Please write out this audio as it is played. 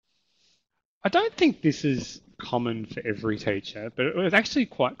I don't think this is common for every teacher, but it was actually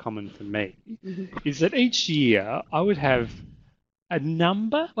quite common for me, is that each year I would have a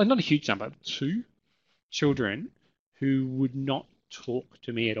number, well, not a huge number, two children who would not talk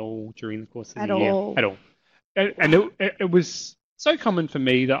to me at all during the course of At the year. all. At all. And it was so common for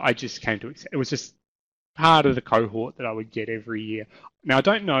me that I just came to accept. It was just part of the cohort that I would get every year. Now, I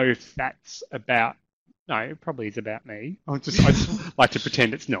don't know if that's about, no, it probably is about me. I just like to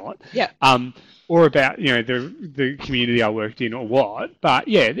pretend it's not. Yeah. Or about, the community I worked in or what. But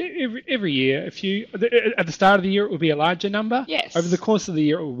yeah, every year, at the start of the year, it would be a larger number. Yes. Over the course of the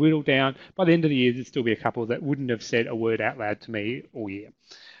year, it would whittle down. By the end of the year, there'd still be a couple that wouldn't have said a word out loud to me all year.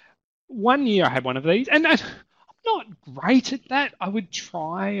 One year I had one of these, and I'm not great at that. I would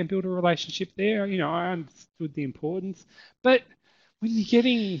try and build a relationship there. I understood the importance. But when you're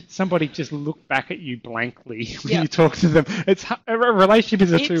getting somebody just look back at you blankly when you talk to them, a relationship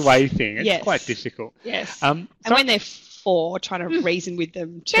is a two-way thing. It's quite difficult. Yes. And when they're 4, trying to reason with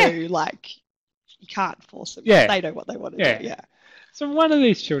them too, like you can't force them. Yeah. They know what they want to do. Yeah. So one of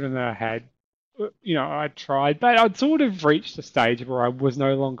these children that I had, I tried, but I'd sort of reached a stage where I was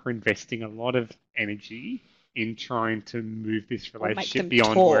no longer investing a lot of energy in trying to move this relationship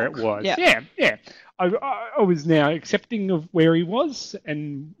beyond where it was. Yeah. I was now accepting of where he was,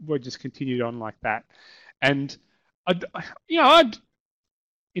 and we just continued on like that. And I'd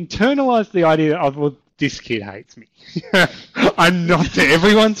internalized the idea that, well, this kid hates me. I'm not to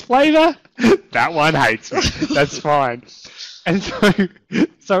everyone's flavour. That one hates me. That's fine. And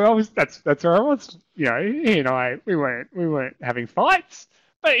so I was. That's where I was. He and I, we weren't having fights,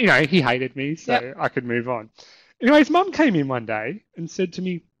 but he hated me, so I could move on. Anyways, Mum came in one day and said to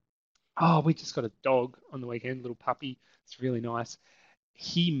me, "Oh, we just got a dog on the weekend, little puppy. It's really nice.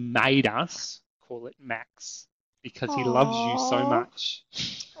 He made us call it Max because he loves you so much."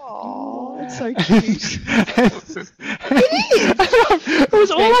 Oh, it's so cute. It was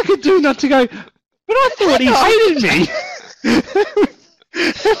all I could do not to go, but I thought he hated me.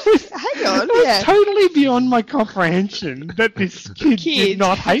 Hang on, it was totally beyond my comprehension that this kid did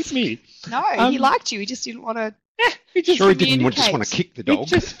not hate me. No, he liked you. He just didn't want to. He didn't just want to kick the dog.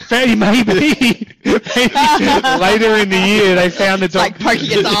 Maybe later in the year they found the dog like poking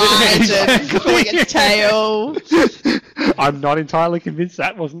its eyes and pulling its tail. I'm not entirely convinced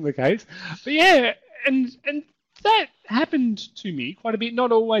that wasn't the case, but yeah, and that happened to me quite a bit.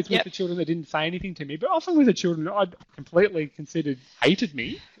 Not always with the children that didn't say anything to me, but often with the children I'd completely considered hated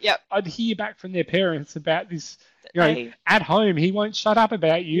me. Yep. I'd hear back from their parents about this. At home, he won't shut up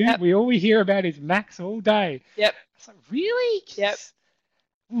about you. Yep. All we hear about is Max all day. Yep. It's like, really? Yep.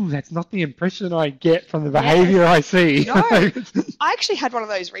 Ooh, that's not the impression I get from the behaviour I see. No. I actually had one of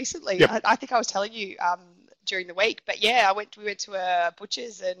those recently. Yep. I think I was telling you during the week, but yeah, we went to a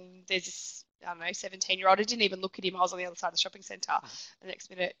butcher's and there's this, 17-year-old. I didn't even look at him. I was on the other side of the shopping centre. The next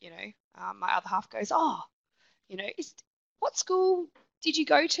minute, my other half goes, what school did you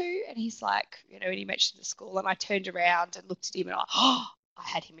go to? And he's like, and he mentioned the school, and I turned around and looked at him and I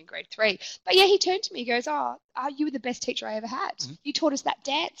had him in grade 3. But yeah, he turned to me, he goes, you were the best teacher I ever had. Mm-hmm. You taught us that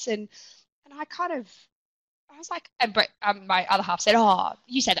dance. And I was like, and my other half said,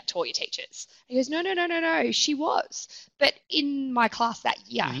 you say that to all your teachers. He goes, no, she was. But in my class that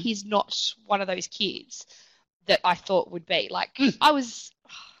year, he's not one of those kids that I thought would be. Like, I was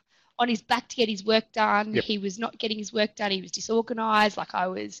on his back to get his work done. Yep. He was not getting his work done. He was disorganized. Like, I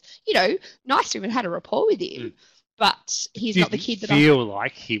was, nice to him and had a rapport with him. But he's not the kid that I feel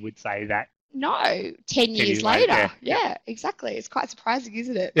like he would say that. No, 10 years later. Yeah, exactly. It's quite surprising,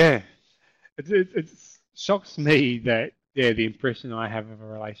 isn't it? Yeah. It shocks me that, the impression I have of a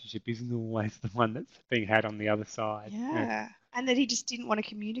relationship isn't always the one that's being had on the other side. Yeah. And that he just didn't want to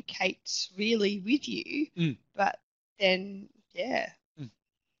communicate really with you. But then,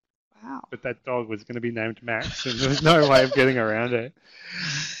 Wow. But that dog was going to be named Max, and there was no way of getting around it.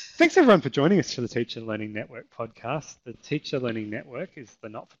 Thanks, everyone, for joining us for the Teacher Learning Network podcast. The Teacher Learning Network is the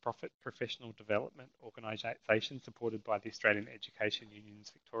not-for-profit professional development organisation supported by the Australian Education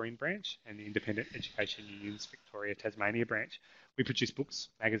Union's Victorian branch and the Independent Education Union's Victoria Tasmania branch. We produce books,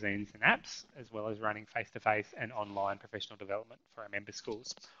 magazines and apps, as well as running face-to-face and online professional development for our member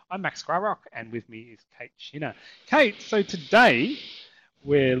schools. I'm Max Gryrock, and with me is Kate Shinner. Kate, so today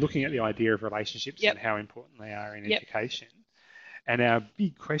we're looking at the idea of relationships and how important they are in education. And our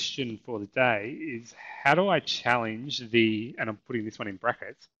big question for the day is, how do I challenge and I'm putting this one in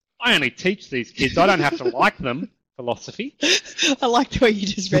brackets, I only teach these kids, I don't have to like them, philosophy. I like the way you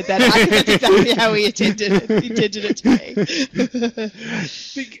just read that. I think that's exactly how he intended it to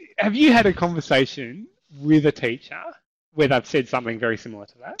be. Have you had a conversation with a teacher where they've said something very similar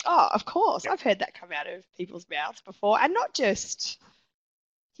to that? Oh, of course. Yep. I've heard that come out of people's mouths before, and not just,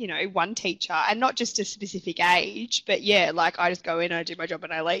 one teacher, and not just a specific age, but yeah, like I just go in and I do my job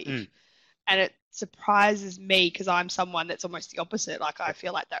and I leave. And it surprises me because I'm someone that's almost the opposite. Like I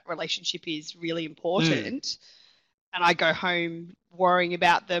feel like that relationship is really important, and I go home worrying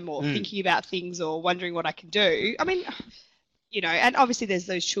about them or thinking about things or wondering what I can do. I mean, and obviously there's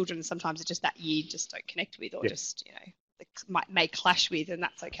those children sometimes that just that year just don't connect with, or just, may clash with, and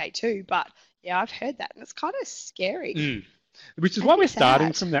that's okay too. But yeah, I've heard that, and it's kind of scary. Which is why we're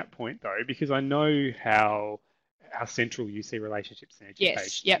starting from that point, though, because I know how central you see relationships in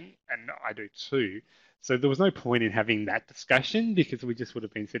education, Yes, and I do too. So there was no point in having that discussion because we just would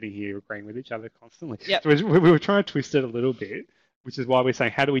have been sitting here agreeing with each other constantly. Yep. So we were trying to twist it a little bit, which is why we're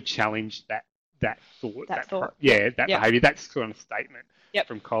saying, how do we challenge that thought, behaviour, that sort of statement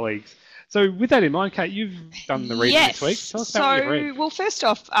from colleagues? So with that in mind, Kate, you've done the reading this week. Tell us about what you've read. Well, first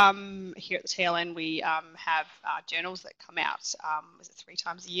off, here at the TLN, we have journals that come out, is it 3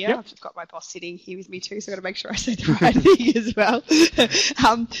 times a year? Yep. I've got my boss sitting here with me too, so I've got to make sure I say the right thing as well.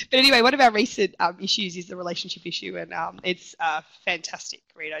 But anyway, one of our recent issues is the relationship issue, and it's a fantastic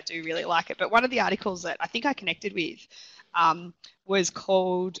read. I do really like it. But one of the articles that I think I connected with was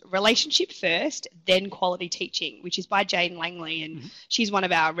called Relationship First, Then Quality Teaching, which is by Jane Langley, and she's one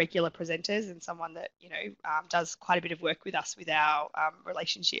of our regular presenters and someone that does quite a bit of work with us with our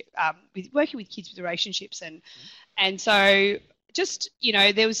relationship, with working with kids with relationships, and so just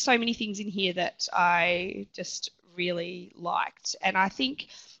there was so many things in here that I just really liked, and I think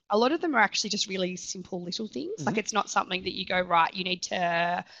a lot of them are actually just really simple little things. Like it's not something that you go, right, you need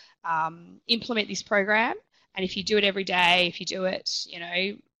to implement this program. And if you do it every day, if you do it,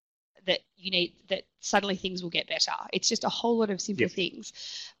 that suddenly things will get better. It's just a whole lot of simple things.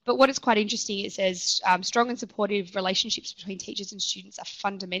 But what is quite interesting, it says strong and supportive relationships between teachers and students are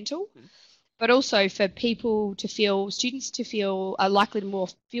fundamental, but also for students to feel are likely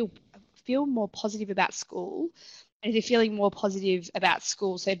to feel more positive about school. And if they're feeling more positive about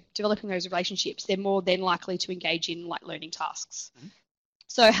school, so developing those relationships, they're more then likely to engage in like learning tasks.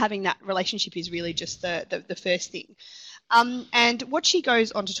 So having that relationship is really just the first thing. And what she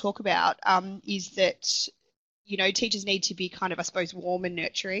goes on to talk about is that, teachers need to be kind of, I suppose, warm and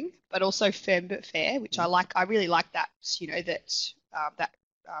nurturing, but also firm but fair, which I like. I really like that, the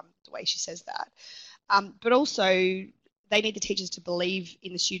way she says that. But also they need the teachers to believe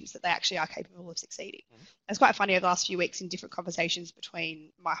in the students that they actually are capable of succeeding. It's quite funny over the last few weeks in different conversations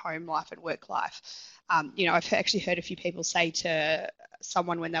between my home life and work life. I've actually heard a few people say to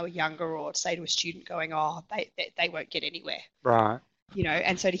someone when they were younger, or say to a student going, oh, they won't get anywhere. Right.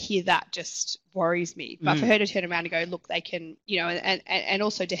 And so to hear that just worries me. But for her to turn around and go, look, they can, and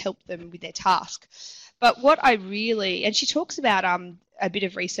also to help them with their task. But what I really, and she talks about a bit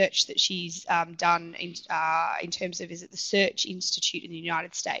of research that she's done in terms of, is it the Search Institute in the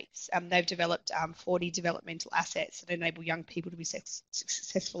United States? They've developed 40 developmental assets that enable young people to be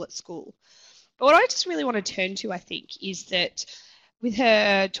successful at school. But what I just really want to turn to, I think, is that with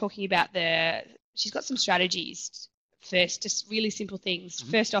her talking about she's got some strategies. First, just really simple things.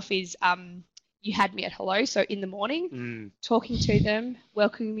 First off is you had me at hello. So in the morning, talking to them,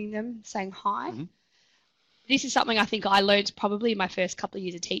 welcoming them, saying hi. This is something I think I learned probably in my first couple of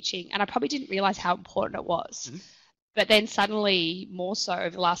years of teaching, and I probably didn't realise how important it was. But then suddenly, more so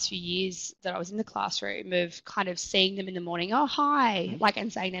over the last few years that I was in the classroom, of kind of seeing them in the morning, oh, hi,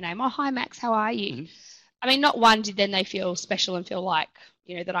 and saying their name, oh, hi, Max, how are you? I mean, not one did then they feel special and feel like,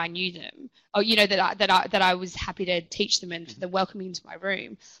 that I knew them, or, that I was happy to teach them and for them welcoming into my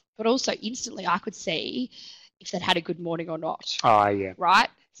room. But also instantly I could see if they'd had a good morning or not. Oh, yeah. Right?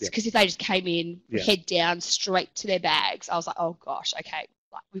 Because if they just came in, head down, straight to their bags, I was like, oh, gosh, okay,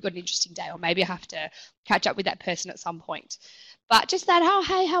 we've got an interesting day, or maybe I have to catch up with that person at some point. But just that, oh,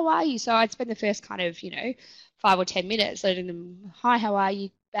 hey, how are you? So I'd spend the first kind of, 5 or 10 minutes letting them, hi, how are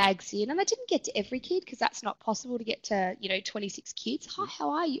you, bags in. And I didn't get to every kid because that's not possible to get to, 26 kids. Hi, how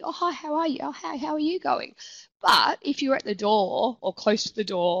are you? Oh, hi, how are you? Oh, hi, how are you going? But if you're at the door or close to the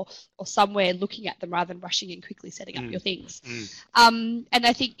door or somewhere looking at them rather than rushing in quickly setting up your things. And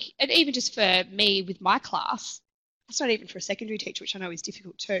I think, and even just for me with my class, it's not even for a secondary teacher, which I know is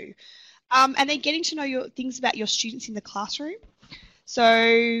difficult too. And then getting to know things about your students in the classroom.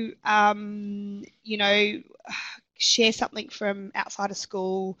 So, share something from outside of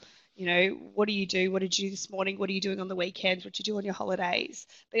school. What do you do? What did you do this morning? What are you doing on the weekends? What do you do on your holidays?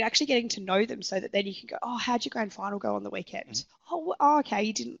 But you're actually getting to know them so that then you can go, oh, how'd your grand final go on the weekend? Oh, okay,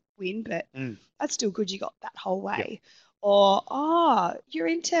 you didn't win, but that's still good. You got that whole way. Or, oh, you're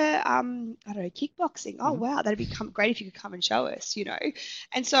into, I don't know, kickboxing. Oh, wow, that'd be great if you could come and show us, you know.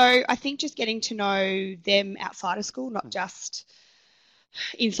 And so I think just getting to know them outside of school, not just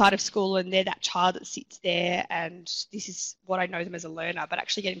inside of school, and they're that child that sits there and this is what I know them as a learner, but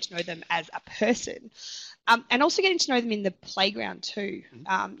actually getting to know them as a person. And also getting to know them in the playground too,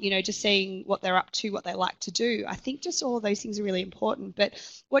 you know, just seeing what they're up to, what they like to do. I think just all of those things are really important. But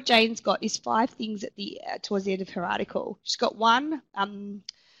what Jane's got is 5 things at the towards the end of her article. She's got 1,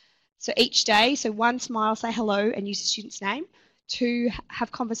 so each day, so 1, smile, say hello and use the student's name. 2,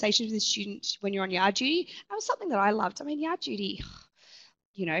 have conversations with the student when you're on yard duty. That was something that I loved. I mean, yard duty,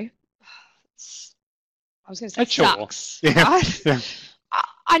 you know, I was going to say sucks, right? Yeah.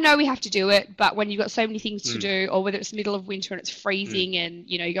 I know we have to do it, but when you've got so many things to do, or whether it's the middle of winter and it's freezing and,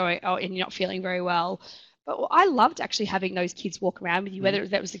 you know, you're going, oh, and you're not feeling very well. But I loved actually having those kids walk around with you, whether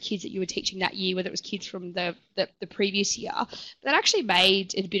that was the kids that you were teaching that year, whether it was kids from the previous year. That actually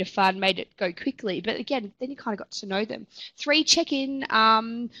made it a bit of fun, made it go quickly. But again, then you kind of got to know them. 3, check in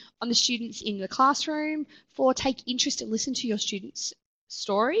on the students in the classroom. 4, take interest and listen to your students'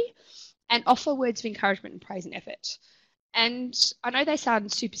 story. And offer words of encouragement and praise and effort. And I know they sound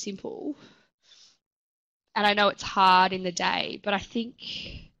super simple, and I know it's hard in the day, but I think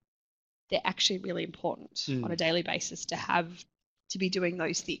they're actually really important on a daily basis to be doing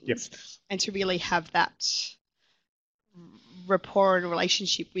those things and to really have that rapport and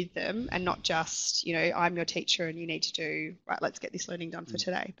relationship with them, and not just, you know, I'm your teacher and you need to do, right, let's get this learning done for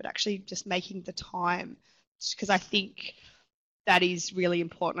today, but actually just making the time, because I think that is really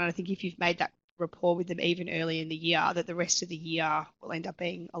important. And I think if you've made that rapport with them even early in the year, that the rest of the year will end up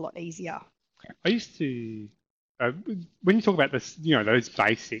being a lot easier. I used to, when you talk about this, you know, those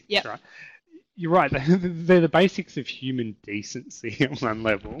basics, right? You're right. They're the basics of human decency at one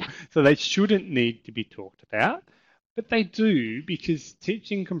level. So they shouldn't need to be talked about, but they do, because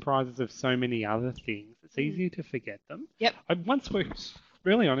teaching comprises of so many other things. It's easy to forget them. Yep. I once worked,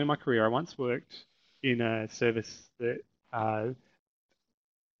 early on in my career, I once worked in a service that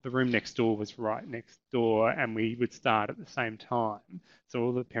the room next door was right next door, and we would start at the same time. So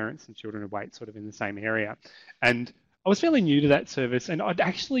all the parents and children would wait sort of in the same area. And I was fairly new to that service, and I'd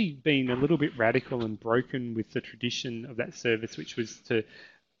actually been a little bit radical and broken with the tradition of that service, which was to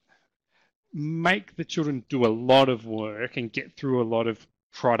make the children do a lot of work and get through a lot of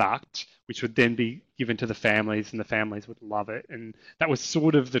product, which would then be given to the families, and the families would love it. And that was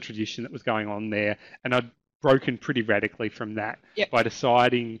sort of the tradition that was going on there. And I'd broken pretty radically from that by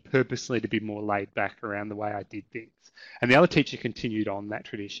deciding purposely to be more laid back around the way I did things. And the other teacher continued on that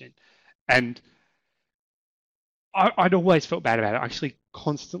tradition. And I'd always felt bad about it. I actually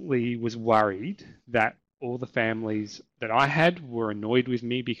constantly was worried that all the families that I had were annoyed with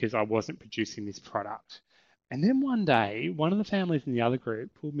me because I wasn't producing this product. And then one day, one of the families in the other group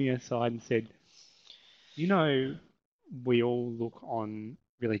pulled me aside and said, you know, we all look on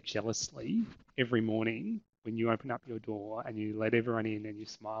really jealously every morning when you open up your door and you let everyone in and you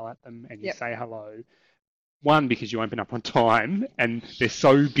smile at them and you say hello. 1, because you open up on time and they're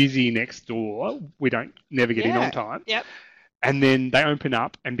so busy next door, we don't never get in on time. Yep. And then they open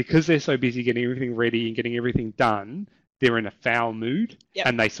up, and because they're so busy getting everything ready and getting everything done, they're in a foul mood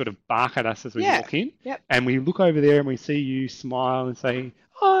and they sort of bark at us as we walk in. Yep. And we look over there and we see you smile and say,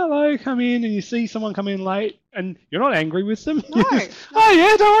 oh, hello, come in, and you see someone come in late and you're not angry with them. No. Oh,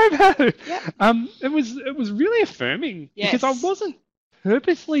 yeah, don't worry about it. Yep. It was really affirming because I wasn't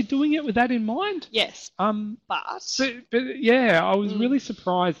purposely doing it with that in mind. Yes. But yeah, I was really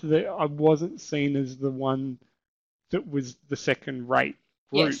surprised that I wasn't seen as the one that was the second-rate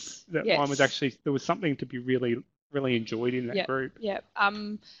group. That mine was actually, there was something to be really enjoyed in that group.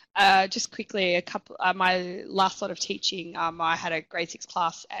 Just quickly, my last lot of teaching, I had a grade 6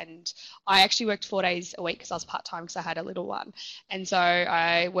 class, and I actually worked 4 days a week because I was part-time because I had a little one. And so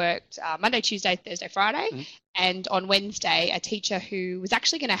I worked Monday, Tuesday, Thursday, Friday. And on Wednesday, a teacher who was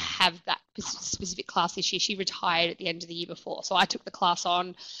actually going to have that specific class this year, she retired at the end of the year before. So I took the class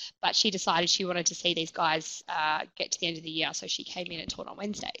on, but she decided she wanted to see these guys get to the end of the year. So she came in and taught on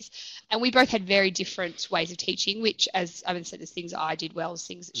Wednesdays. And we both had very different ways of teaching, which, as Evan said, there's things that I did well, there's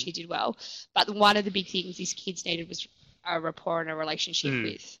things that she did well. But one of the big things these kids needed was a rapport and a relationship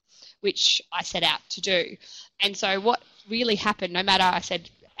with, which I set out to do. And so what really happened, no matter, I said,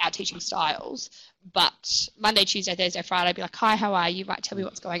 our teaching styles, but Monday, Tuesday, Thursday, Friday, I'd be like, hi, how are you? Right, tell me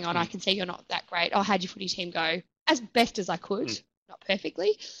what's going on. I can see you're not that great. Oh, how'd your footy team go? As best as I could, not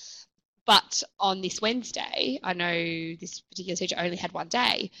perfectly. But on this Wednesday, I know this particular teacher only had 1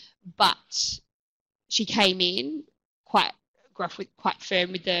 day, but she came in quite gruff, quite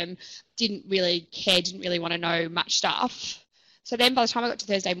firm with them, didn't really care, didn't really want to know much stuff. So then by the time I got to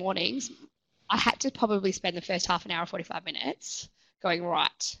Thursday mornings, I had to probably spend the first half an hour, 45 minutes going,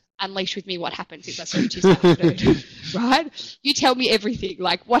 right, unleash with me what happened since I saw you Tuesday afternoon, right? You tell me everything,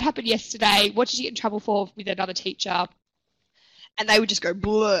 like what happened yesterday, what did you get in trouble for with another teacher? And they would just go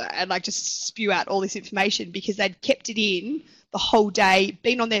blur and like just spew out all this information because they'd kept it in the whole day,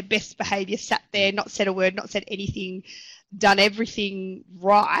 been on their best behaviour, sat there, not said a word, not said anything, done everything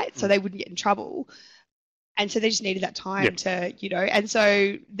right so they wouldn't get in trouble. And so they just needed that time to, you know, and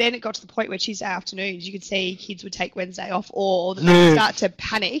so then it got to the point where Tuesday afternoons, you could see kids would take Wednesday off or they would start to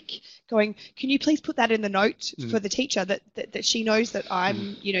panic going, can you please put that in the note for the teacher that she knows that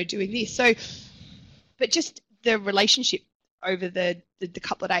I'm, you know, doing this. So, but just the relationship over the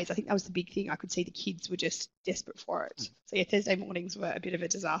couple of days, I think that was the big thing. I could see the kids were just desperate for it. So yeah, Thursday mornings were a bit of a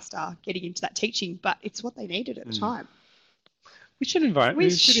disaster getting into that teaching, but it's what they needed at the time. We should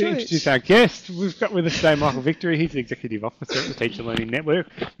introduce our guest. We've got with us today Michael Victory. He's the Executive Officer at the Teacher Learning Network,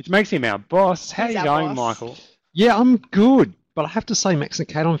 which makes him our boss. How are you going, Michael? Yeah, I'm good. But I have to say, Max and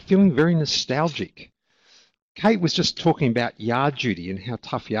Kate, I'm feeling very nostalgic. Kate was just talking about yard duty and how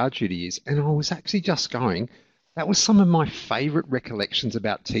tough yard duty is. And I was actually just going, that was some of my favourite recollections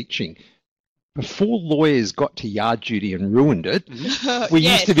about teaching. Before lawyers got to yard duty and ruined it, we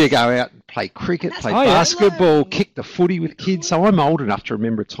used to be able to go out and play cricket, play basketball, kick the footy with kids. So I'm old enough to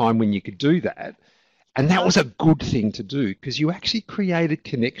remember a time when you could do that. And that was a good thing to do because you actually created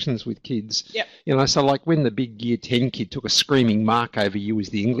connections with kids. Yep. You know, so like when the big year 10 kid took a screaming mark over you as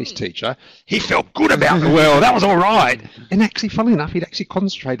the English teacher, he felt good about the world. That was all right. And actually, funnily enough, he'd actually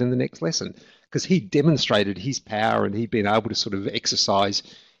concentrate in the next lesson because he demonstrated his power and he'd been able to sort of exercise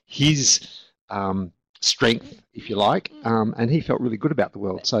his strength, if you like, and he felt really good about the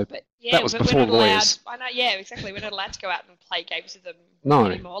world. So that was before lawyers. I know, yeah, exactly. We're not allowed to go out and play games with them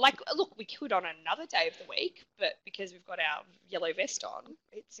anymore. Like, look, we could on another day of the week, but because we've got our yellow vest on,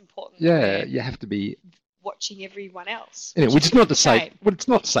 it's important. Yeah, you have to be watching everyone else. Yeah, which is not to say, well, it's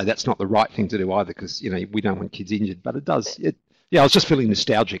not to say that's not the right thing to do either, because you know we don't want kids injured, but it does. Yeah, I was just feeling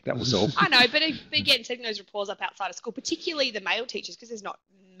nostalgic. That was all. I know, but again, setting those rapports up outside of school, particularly the male teachers, because there's not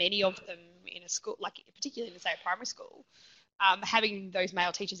many of them in a school, like particularly in, say, a primary school, having those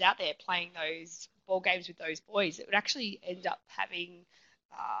male teachers out there playing those ball games with those boys, it would actually end up having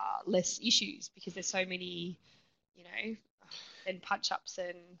less issues because there's so many, you know, then punch-ups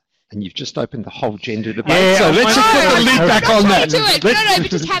and you've just opened the whole gender debate. Yeah, so let's just put the lid back on that. No,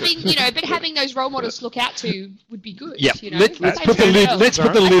 but just having, you know, having those role models to look out to would be good. Yeah, you know? let's put the lid. Let's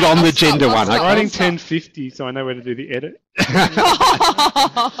put the lid on the gender one. I'm writing 1050, so I know where to do the edit.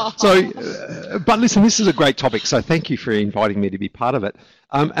 So, but listen, this is a great topic. So thank you for inviting me to be part of it.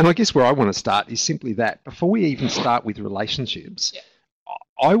 And I guess where I want to start is simply that before we even start with relationships,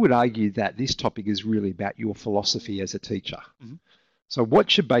 I would argue that this topic is really about your philosophy as a teacher. Mm-hmm. So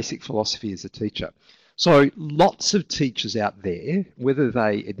what's your basic philosophy as a teacher? So lots of teachers out there, whether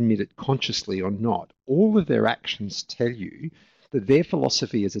they admit it consciously or not, all of their actions tell you that their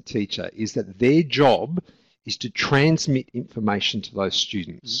philosophy as a teacher is that their job is to transmit information to those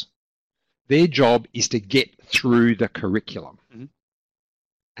students. Mm-hmm. Their job is to get through the curriculum. Mm-hmm.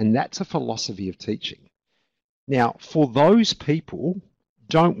 And that's a philosophy of teaching. Now, for those people,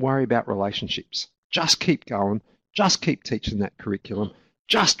 don't worry about relationships. Just keep going. Just keep teaching that curriculum,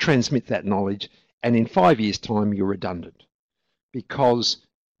 just transmit that knowledge, and in 5 years' time, you're redundant because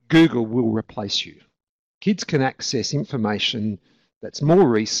Google will replace you. Kids can access information that's more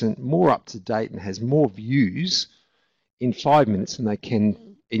recent, more up-to-date, and has more views in 5 minutes than they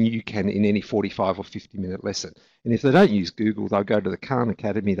can, and you can in any 45 or 50-minute lesson. And if they don't use Google, they'll go to the Khan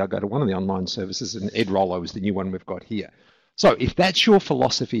Academy, they'll go to one of the online services, and Ed Rollo is the new one we've got here. So if that's your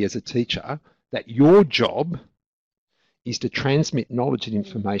philosophy as a teacher, that your job is to transmit knowledge and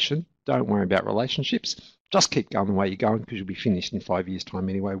information. Don't worry about relationships. Just keep going the way you're going because you'll be finished in 5 years' time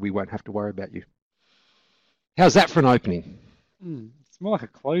anyway. We won't have to worry about you. How's that for an opening? It's more like a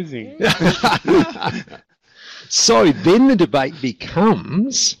closing. So then the debate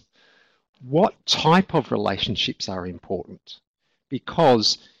becomes, what type of relationships are important?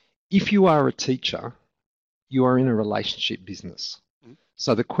 Because if you are a teacher, you are in a relationship business.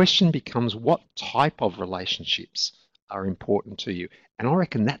 So the question becomes, what type of relationships are important to you? And I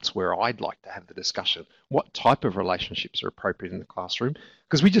reckon that's where I'd like to have the discussion. What type of relationships are appropriate in the classroom?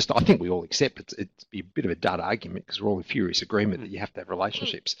 Because I think we all accept it'd be a bit of a dud argument because we're all in furious agreement that you have to have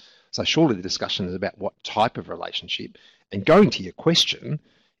relationships. So surely the discussion is about what type of relationship. And going to your question,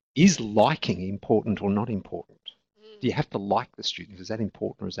 is liking important or not important? Do you have to like the student? Is that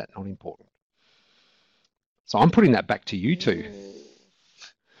important or is that not important? So I'm putting that back to you two.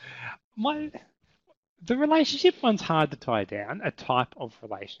 The relationship one's hard to tie down, a type of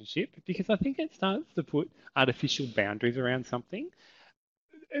relationship, because I think it starts to put artificial boundaries around something.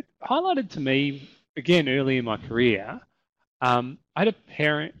 It highlighted to me, again, early in my career, I had a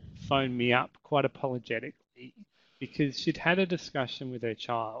parent phone me up quite apologetically because she'd had a discussion with her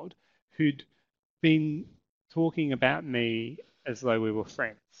child who'd been talking about me as though we were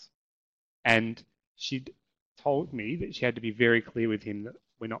friends. And she'd told me that she had to be very clear with him that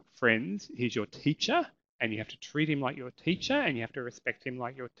we're not friends. He's your teacher, and you have to treat him like your teacher, and you have to respect him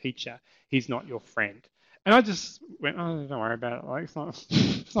like your teacher. He's not your friend. And I just went, oh, don't worry about it. Like,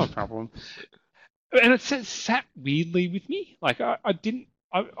 it's not a problem. And it sat weirdly with me. Like, I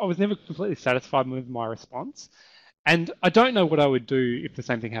was never completely satisfied with my response. And I don't know what I would do if the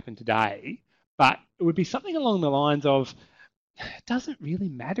same thing happened today, but it would be something along the lines of, it doesn't really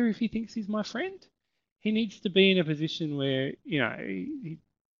matter if he thinks he's my friend. He needs to be in a position where, he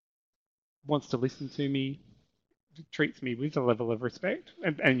wants to listen to me, treats me with a level of respect,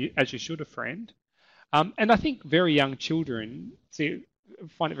 and as you should a friend. And I think very young children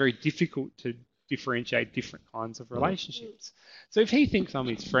find it very difficult to differentiate different kinds of relationships. So if he thinks I'm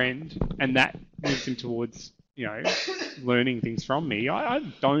his friend and that moves him towards, learning things from me, I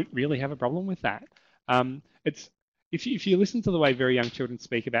don't really have a problem with that. If you listen to the way very young children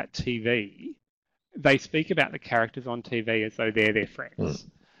speak about TV, they speak about the characters on TV as though they're their friends.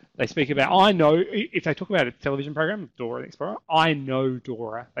 They speak about, I know, if they talk about a television program, Dora the Explorer, I know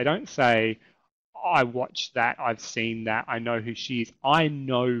Dora. They don't say, I watched that, I've seen that, I know who she is. I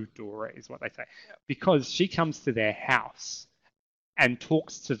know Dora is what they say. Because she comes to their house and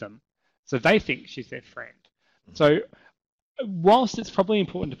talks to them. So they think she's their friend. So whilst it's probably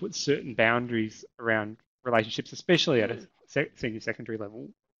important to put certain boundaries around relationships, especially at a senior secondary level,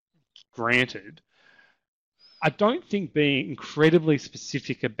 granted, I don't think being incredibly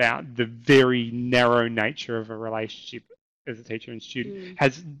specific about the very narrow nature of a relationship as a teacher and student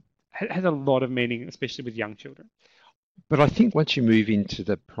has a lot of meaning, especially with young children. But I think once you move into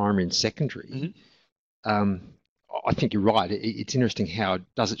the primary and secondary, I think you're right. It's interesting how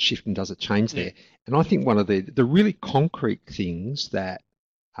does it shift and does it change there. And I think one of the really concrete things that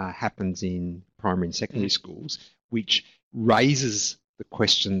happens in primary and secondary schools, which raises the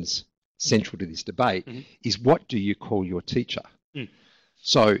questions central to this debate, is what do you call your teacher?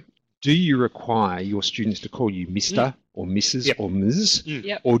 So do you require your students to call you Mr. or Mrs. or Ms.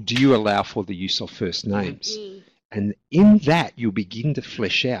 Or do you allow for the use of first names? And in that, you'll begin to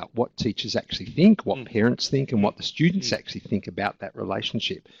flesh out what teachers actually think, what parents think, and what the students actually think about that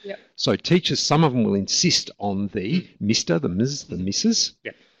relationship. So teachers, some of them will insist on the Mr., the Ms., the Mrs.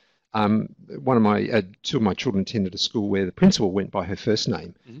 One of my two of my children attended a school where the principal went by her first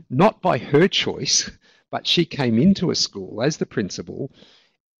name, not by her choice, but she came into a school as the principal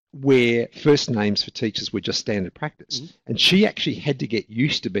where first names for teachers were just standard practice. And she actually had to get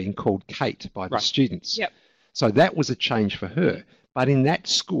used to being called Kate by the students. So that was a change for her. But in that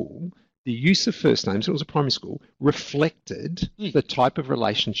school, the use of first names, it was a primary school, reflected the type of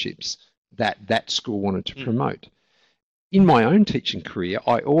relationships that that school wanted to promote. In my own teaching career,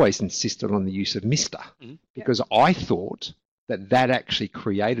 I always insisted on the use of Mr. Because I thought that that actually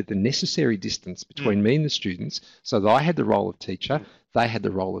created the necessary distance between me and the students so that I had the role of teacher, they had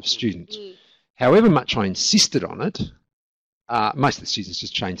the role of student. However much I insisted on it, most of the students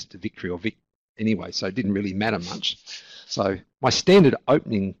just changed it to Victory or Vic anyway, so it didn't really matter much. So my standard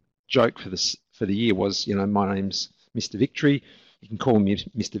opening joke for the year was, my name's Mr. Victory. You can call me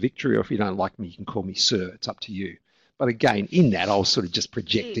Mr. Victory, or if you don't like me, you can call me Sir. It's up to you. But again, in that, I was sort of just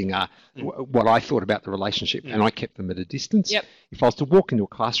projecting what I thought about the relationship, and I kept them at a distance. If I was to walk into a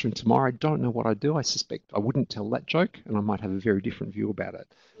classroom tomorrow, I don't know what I'd do. I suspect I wouldn't tell that joke, and I might have a very different view about it.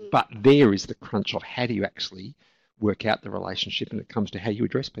 But there is the crunch of how do you actually work out the relationship, and it comes to how you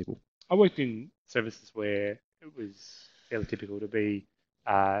address people. I worked in services where it was fairly typical to be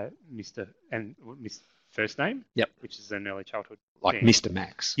Mr. and Miss first name, which is an early childhood like thing. Mr.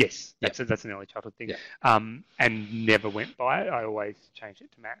 Max. Yes, that's an early childhood thing. And never went by it. I always changed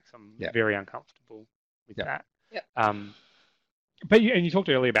it to Max. I'm very uncomfortable with that. But you talked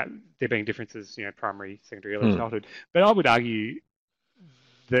earlier about there being differences, primary, secondary, early childhood. But I would argue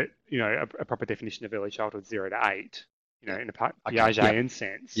that a proper definition of early childhood 0 to 8. In a Piaget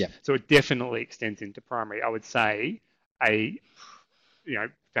sense. So it definitely extends into primary. I would say a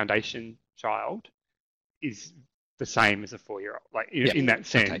foundation child is the same as a 4-year-old, like in that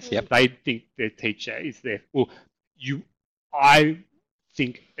sense. They think their teacher is there. Well, I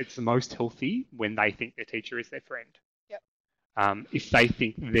think it's the most healthy when they think their teacher is their friend. If they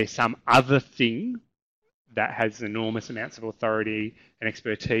think there's some other thing that has enormous amounts of authority and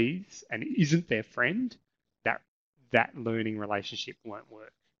expertise and isn't their friend, that learning relationship won't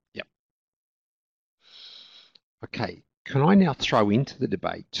work. Yep. Okay. Can I now throw into the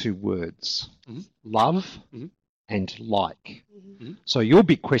debate 2 words, love and like? So your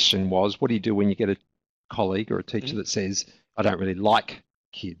big question was, what do you do when you get a colleague or a teacher that says, I don't really like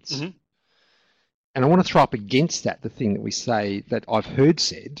kids? And I want to throw up against that the thing that we say that I've heard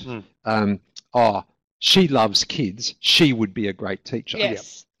said, she loves kids, she would be a great teacher.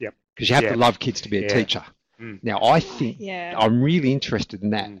 Yes. Yep. Because you have to love kids to be a teacher. Now, I think I'm really interested in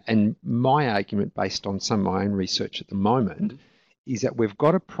that. And my argument, based on some of my own research at the moment, is that we've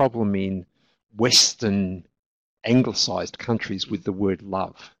got a problem in Western anglicised countries with the word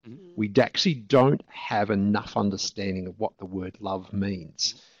love. We actually don't have enough understanding of what the word love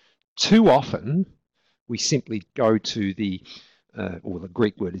means. Too often, we simply go to the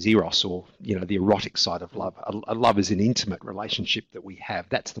Greek word is eros, or the erotic side of love. A love is an intimate relationship that we have.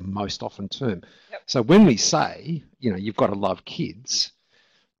 That's the most often term. Yep. So when we say, you've got to love kids,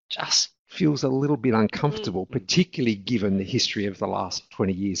 just feels a little bit uncomfortable, particularly given the history of the last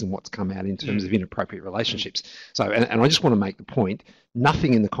 20 years and what's come out in terms of inappropriate relationships. So, and I just want to make the point,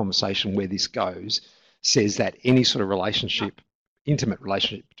 nothing in the conversation where this goes says that any sort of relationship, intimate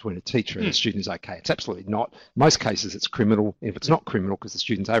relationship between a teacher and a student is okay. It's absolutely not. Most cases it's criminal. If it's not criminal because the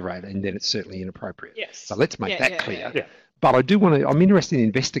student's over 18, then it's certainly inappropriate. Yes. So let's make that clear. Yeah. But I'm interested in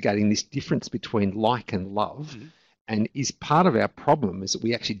investigating this difference between like and love. And is part of our problem is that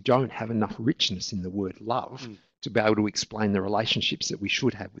we actually don't have enough richness in the word love to be able to explain the relationships that we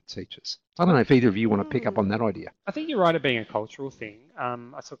should have with teachers. I don't know if either of you want to pick up on that idea. I think you're right at being a cultural thing.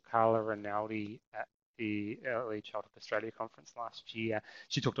 I saw Carla Rinaldi at the Early Childhood Australia conference last year.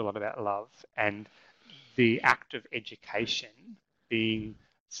 She talked a lot about love and the act of education being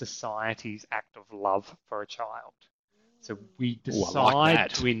society's act of love for a child. So we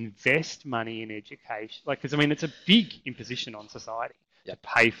decide to invest money in education, because it's a big imposition on society to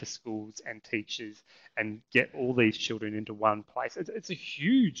pay for schools and teachers and get all these children into one place. It's a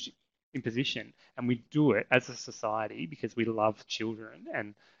huge imposition, and we do it as a society because we love children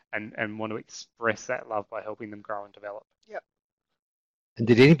and want to express that love by helping them grow and develop. Yep. And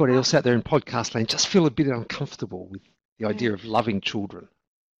did anybody else out there in podcast land just feel a bit uncomfortable with the idea of loving children?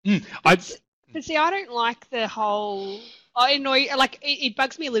 But see, I don't like the whole. It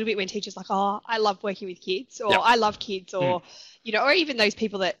bugs me a little bit when teachers are like, oh, I love working with kids, or I love kids, or or even those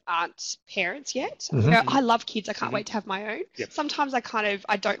people that aren't parents yet. I love kids. I can't wait to have my own. Yep. Sometimes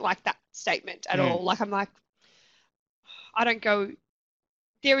I don't like that statement at all. I don't go.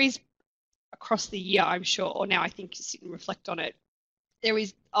 There is across the year, I'm sure, or now I think to sit and reflect on it. There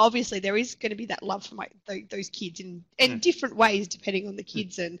is going to be that love for those kids in different ways depending on the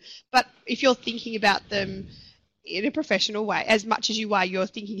kids, but if you're thinking about them in a professional way, as much as you're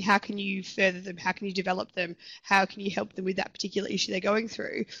thinking, how can you further them? How can you develop them? How can you help them with that particular issue they're going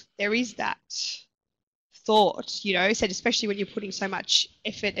through? There is that thought, said, especially when you're putting so much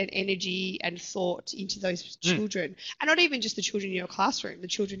effort and energy and thought into those children, and not even just the children in your classroom, the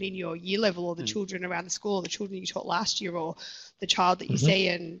children in your year level, or the children around the school, or the children you taught last year, or the child that you see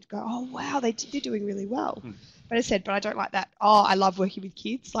and go, oh wow, they're doing really well. But I said, but I don't like that. Oh, I love working with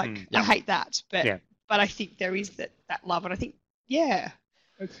kids. I hate that. But I think there is that love, and I think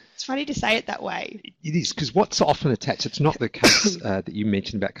it's funny to say it that way. It is, because what's often attached, it's not the case that you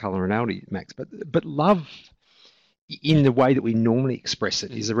mentioned about Carla Rinaldi, Max, but love in the way that we normally express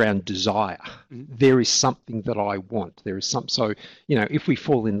it is around desire. There is something that I want. There is so, if we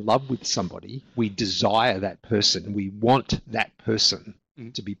fall in love with somebody, we desire that person. We want that person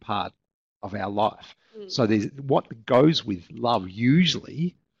to be part of our life. So what goes with love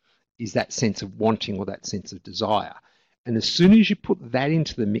usually is that sense of wanting or that sense of desire. And as soon as you put that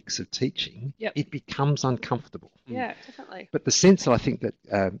into the mix of teaching, it becomes uncomfortable. Yeah, definitely. But the sense that I think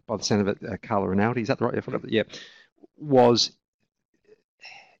that, by the sound of it, Carla Rinaldi, is that the right? Yeah, was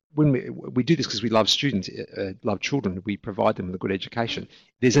when we do this because we love students, love children, we provide them with a good education.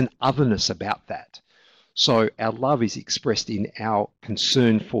 There's an otherness about that. So our love is expressed in our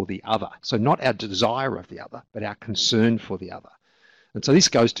concern for the other. So not our desire of the other, but our concern for the other. And so this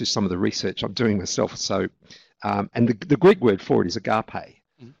goes to some of the research I'm doing myself. So, and the Greek word for it is agape.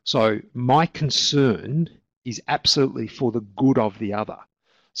 So my concern is absolutely for the good of the other.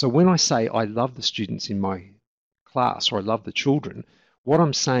 So when I say I love the students in my class, or I love the children, what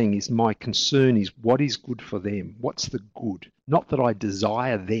I'm saying is my concern is what is good for them. What's the good? Not that I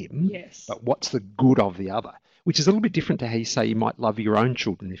desire them, but what's the good of the other, which is a little bit different to how you say you might love your own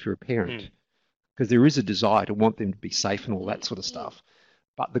children if you're a parent. Because there is a desire to want them to be safe and all that sort of stuff.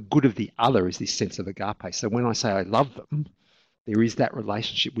 but the good of the other is this sense of agape. So when I say I love them, there is that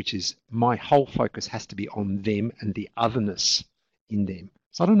relationship, which is my whole focus has to be on them and the otherness in them.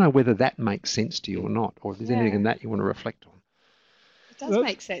 So I don't know whether that makes sense to you or not, or if there's anything in that you want to reflect on. It does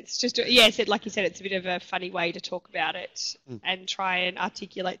make sense. Just yes, like you said, it's a bit of a funny way to talk about it and try and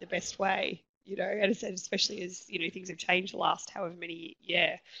articulate the best way, and especially as things have changed the last however many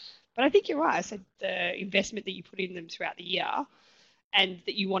years. But I think you're right. I said the investment that you put in them throughout the year, and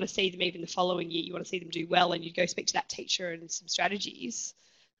that you want to see them even the following year, you want to see them do well, and you go speak to that teacher and some strategies.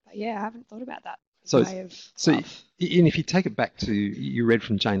 But yeah, I haven't thought about that. And if you take it back to, you read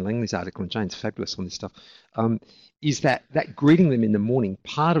from Jane Langley's article, and Jane's fabulous on this stuff, is that greeting them in the morning,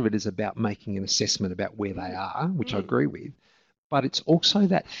 part of it is about making an assessment about where they are, which I agree with, but it's also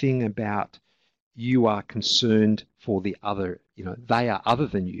that thing about you are concerned for the other, they are other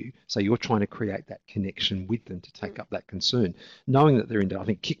than you, so you're trying to create that connection with them to take up that concern, knowing that they're into, I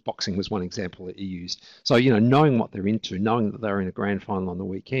think kickboxing was one example that you used. So, knowing what they're into, knowing that they're in a grand final on the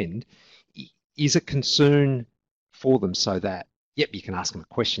weekend is a concern for them, so that, you can ask them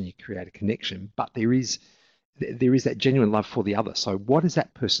a question, you create a connection, but there is that genuine love for the other. So what is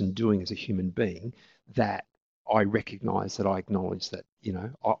that person doing as a human being that I recognize, that I acknowledge that,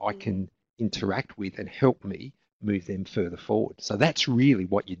 I can interact with and help me move them further forward. So that's really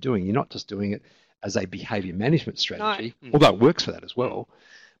what you're doing. You're not just doing it as a behavior management strategy, although it works for that as well,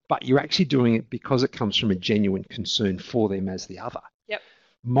 but you're actually doing it because it comes from a genuine concern for them as the other. Yep.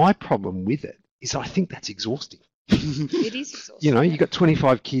 My problem with it is I think that's exhausting. It is exhausting. You've got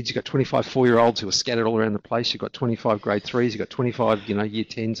 25 kids, you've got 25 4-year-olds who are scattered all around the place, you've got 25 grade 3s, you've got 25, year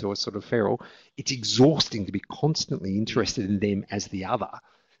 10s who are sort of feral. It's exhausting to be constantly interested in them as the other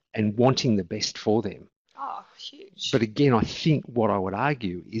and wanting the best for them. Oh, huge. But again, I think what I would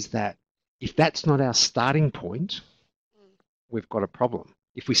argue is that if that's not our starting point, we've got a problem.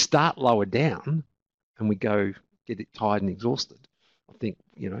 If we start lower down and we go get it tired and exhausted, I think,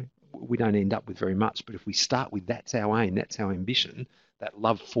 we don't end up with very much. But if we start with that's our aim, that's our ambition, that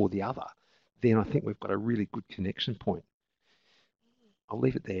love for the other, then I think we've got a really good connection point. I'll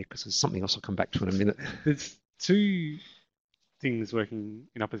leave it there because there's something else I'll come back to in a minute. There's two things working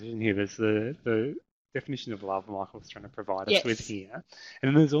in opposition here. There's the definition of love Michael's trying to provide us with here. And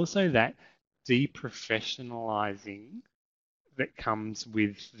then there's also that deprofessionalizing that comes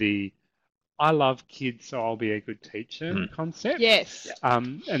with the I love kids, so I'll be a good teacher concept. Yes.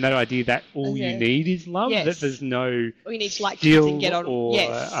 And that idea that all you need is love, that there's no all you need to like kids and get on. Or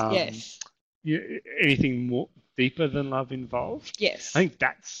anything more deeper than love involved. Yes. I think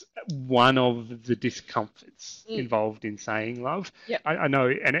that's one of the discomforts involved in saying love. Yep. I know,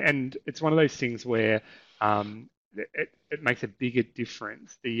 and it's one of those things where it makes a bigger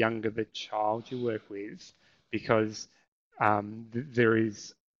difference the younger the child you work with, because there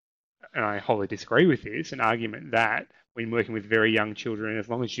is, and I wholly disagree with this, an argument that when working with very young children, as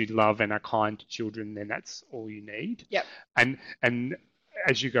long as you love and are kind to children, then that's all you need. Yep. And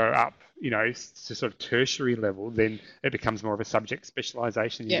as you go up, to sort of tertiary level, then it becomes more of a subject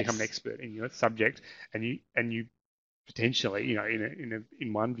specialization. You become an expert in your subject, and you potentially,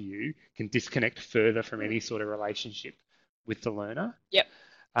 in one view, can disconnect further from any sort of relationship with the learner. Yep.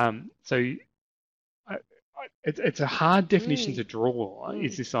 So it's a hard definition to draw.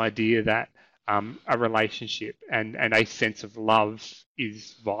 Is this idea that a relationship and a sense of love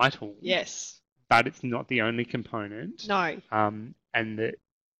is vital? Yes. But it's not the only component. No. And that,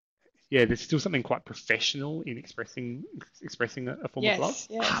 there's still something quite professional in expressing a form of love.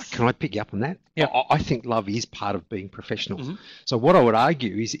 Yes. Can I pick you up on that? Yeah. I think love is part of being professional. So what I would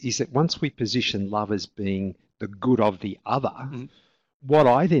argue is that once we position love as being the good of the other, what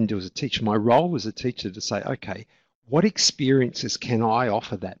I then do as a teacher, my role as a teacher to say, okay, what experiences can I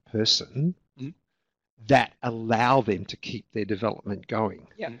offer that person that allow them to keep their development going?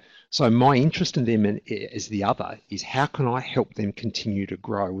 Yeah. So my interest in them as the other is how can I help them continue to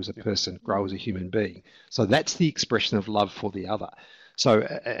grow as a person, grow as a human being? So that's the expression of love for the other. So,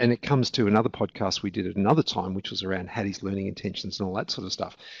 and it comes to another podcast we did at another time, which was around Hattie's learning intentions and all that sort of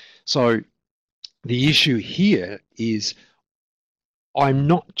stuff. So the issue here is I'm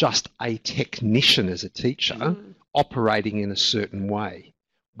not just a technician as a teacher operating in a certain way.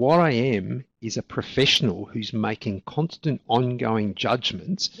 What I am is a professional who's making constant ongoing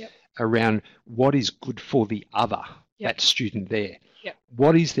judgments around what is good for the other, that student there.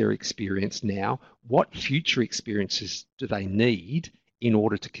 What is their experience now? What future experiences do they need in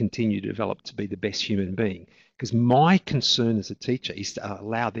order to continue to develop to be the best human being? Because my concern as a teacher is to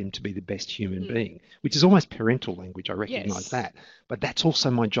allow them to be the best human being, which is almost parental language, I recognise that. But that's also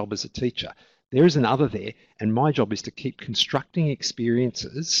my job as a teacher. There is an other there, and my job is to keep constructing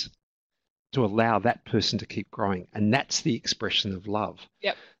experiences to allow that person to keep growing, and that's the expression of love.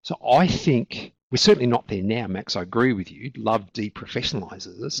 Yep. So I think we're certainly not there now, Max. I agree with you. Love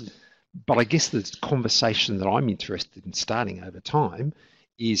deprofessionalizes us, but I guess the conversation that I'm interested in starting over time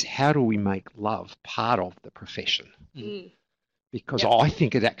is how do we make love part of the profession? Because I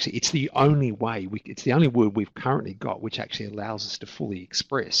think it's the only way, it's the only word we've currently got which actually allows us to fully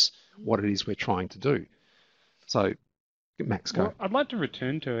express what it is we're trying to do. So, Max, go. Well, I'd like to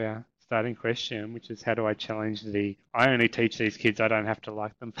return to our starting question, which is how do I challenge the I only teach these kids, I don't have to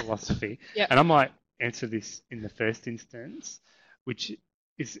like them philosophy. And I might answer this in the first instance, which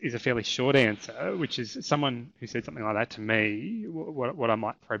is a fairly short answer, which is someone who said something like that to me, what I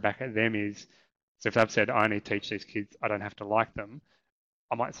might throw back at them is, so if they've said, I only teach these kids, I don't have to like them,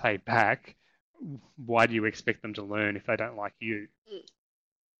 I might say back, why do you expect them to learn if they don't like you?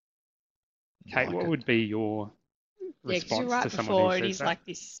 Kate, what would be your response to someone who says it is that? like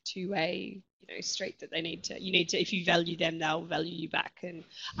this two-way, street that you need to, if you value them, they'll value you back. And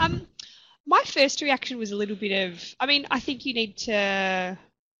my first reaction was a little bit of, I think you need to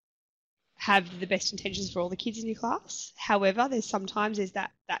have the best intentions for all the kids in your class. However, there's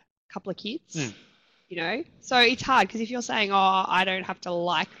that couple of kids, so it's hard because if you're saying, I don't have to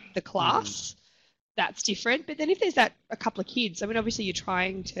like the class, that's different. But then if there's a couple of kids, obviously you're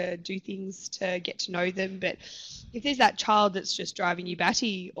trying to do things to get to know them, but if there's that child that's just driving you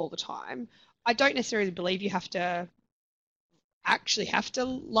batty all the time, I don't necessarily believe you have to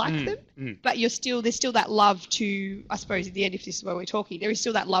like them, but there's still that love to, I suppose at the end, if this is where we're talking, there is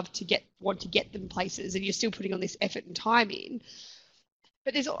still that love to want to get them places, and you're still putting on this effort and time in.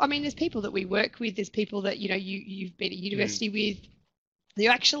 But there's people that we work with, there's people that, you've been at university with, that you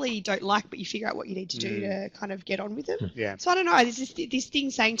actually don't like, but you figure out what you need to do to kind of get on with them. Yeah. So I don't know, there's this thing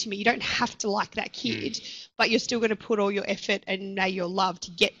saying to me, you don't have to like that kid, but you're still going to put all your effort and your love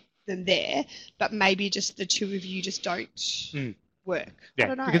to get them there, but maybe just the two of you just don't work. Yeah, I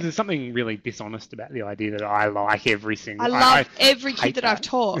don't know. because there's something really dishonest about the idea that I like every single... I love every kid that I've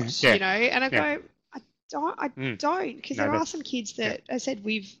taught, Yeah. And I go... I don't, because there are some kids that I said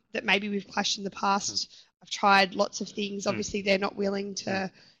that maybe we've clashed in the past. I've tried lots of things. Obviously, they're not willing to,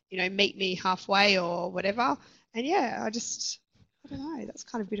 meet me halfway or whatever. And I don't know. That's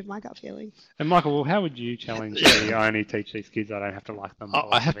kind of a bit of my gut feeling. And Michael, well, how would you challenge the I only teach these kids, I don't have to like them?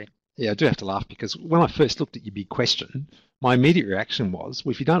 I do have to laugh because when I first looked at your big question, my immediate reaction was,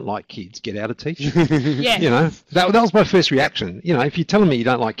 well, if you don't like kids, get out of teaching. That was my first reaction. If you're telling me you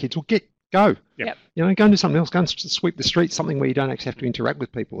don't like kids, well, go. Yep. Go and do something else. Go and sweep the streets, something where you don't actually have to interact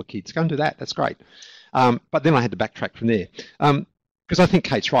with people or kids. Go and do that. That's great. But then I had to backtrack from there. Because I think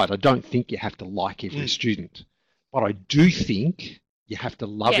Kate's right. I don't think you have to like every student. But I do think you have to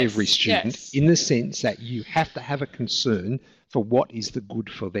love every student in the sense that you have to have a concern for what is the good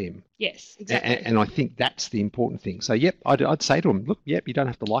for them. Yes, exactly. And I think that's the important thing. So, I'd say to them, look, you don't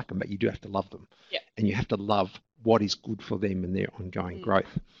have to like them, but you do have to love them. Yep. And you have to love what is good for them and their ongoing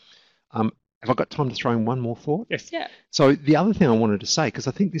growth. Have I got time to throw in one more thought? Yes. Yeah. So the other thing I wanted to say, because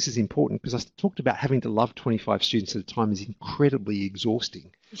I think this is important, because I talked about having to love 25 students at a time is incredibly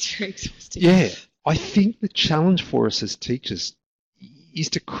exhausting. It's very exhausting. Yeah. I think the challenge for us as teachers is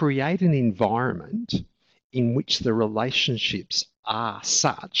to create an environment in which the relationships are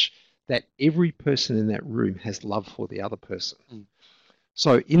such that every person in that room has love for the other person.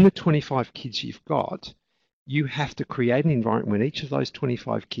 So in the 25 kids you've got, you have to create an environment when each of those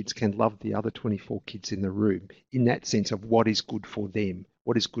 25 kids can love the other 24 kids in the room in that sense of what is good for them,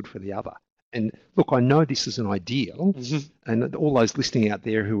 what is good for the other. And look, I know this is an ideal, and all those listening out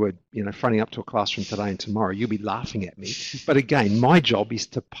there who are, fronting up to a classroom today and tomorrow, you'll be laughing at me. But again, my job is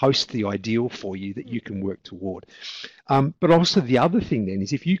to post the ideal for you that you can work toward. But also the other thing then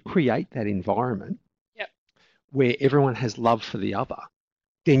is if you create that environment where everyone has love for the other,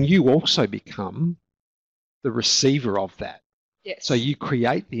 then you also become the receiver of that. Yes. So you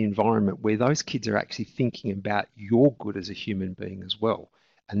create the environment where those kids are actually thinking about your good as a human being as well.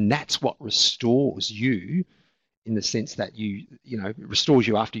 And that's what restores you in the sense that it restores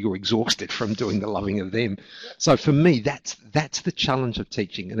you after you're exhausted from doing the loving of them. So for me, that's the challenge of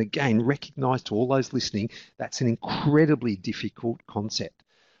teaching. And again, recognize to all those listening, that's an incredibly difficult concept.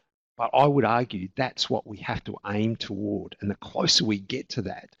 But I would argue that's what we have to aim toward. And the closer we get to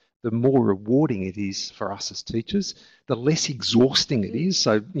that, the more rewarding it is for us as teachers, the less exhausting it is.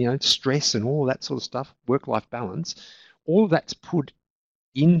 So, stress and all that sort of stuff, work-life balance, all of that's put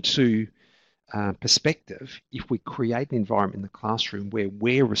into perspective if we create an environment in the classroom where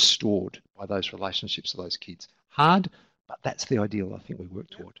we're restored by those relationships of those kids. Hard, but that's the ideal I think we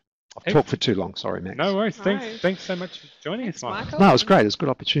work toward. I've talked for too long. Sorry, Max. No worries. No. Thanks so much for joining Thanks, us, Michael. Michael. No, it was great. It was a good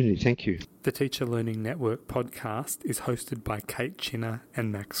opportunity. Thank you. The Teacher Learning Network podcast is hosted by Kate Chinner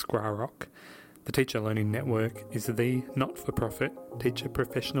and Max Squarrock. The Teacher Learning Network is the not-for-profit teacher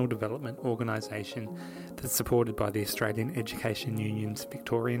professional development organisation that's supported by the Australian Education Union's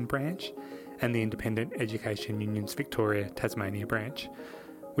Victorian branch and the Independent Education Union's Victoria Tasmania branch.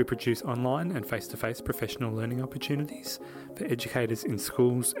 We produce online and face-to-face professional learning opportunities for educators in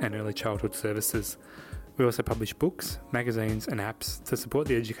schools and early childhood services. We also publish books, magazines and apps to support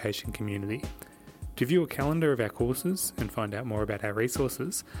the education community. To view a calendar of our courses and find out more about our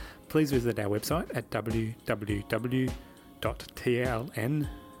resources, please visit our website at www.tln.org.au.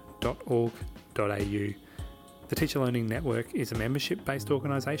 The Teacher Learning Network is a membership-based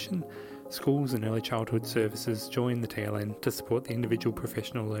organisation. Schools and early childhood services join the TLN to support the individual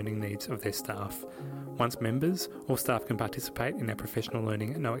professional learning needs of their staff. Once members, all staff can participate in our professional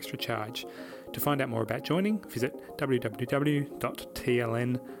learning at no extra charge. To find out more about joining, visit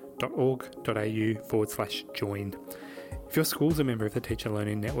www.tln.org.au/join. If your school's a member of the Teacher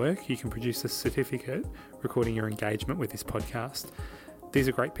Learning Network, you can produce a certificate recording your engagement with this podcast. These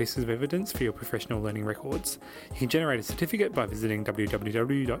are great pieces of evidence for your professional learning records. You can generate a certificate by visiting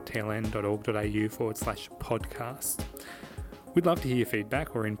www.tln.org.au/podcast. We'd love to hear your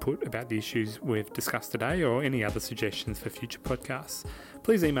feedback or input about the issues we've discussed today or any other suggestions for future podcasts.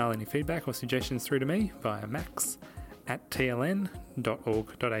 Please email any feedback or suggestions through to me via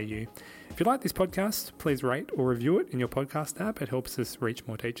max@tln.org.au. If you like this podcast, please rate or review it in your podcast app. It helps us reach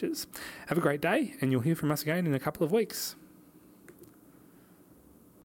more teachers. Have a great day, and you'll hear from us again in a couple of weeks.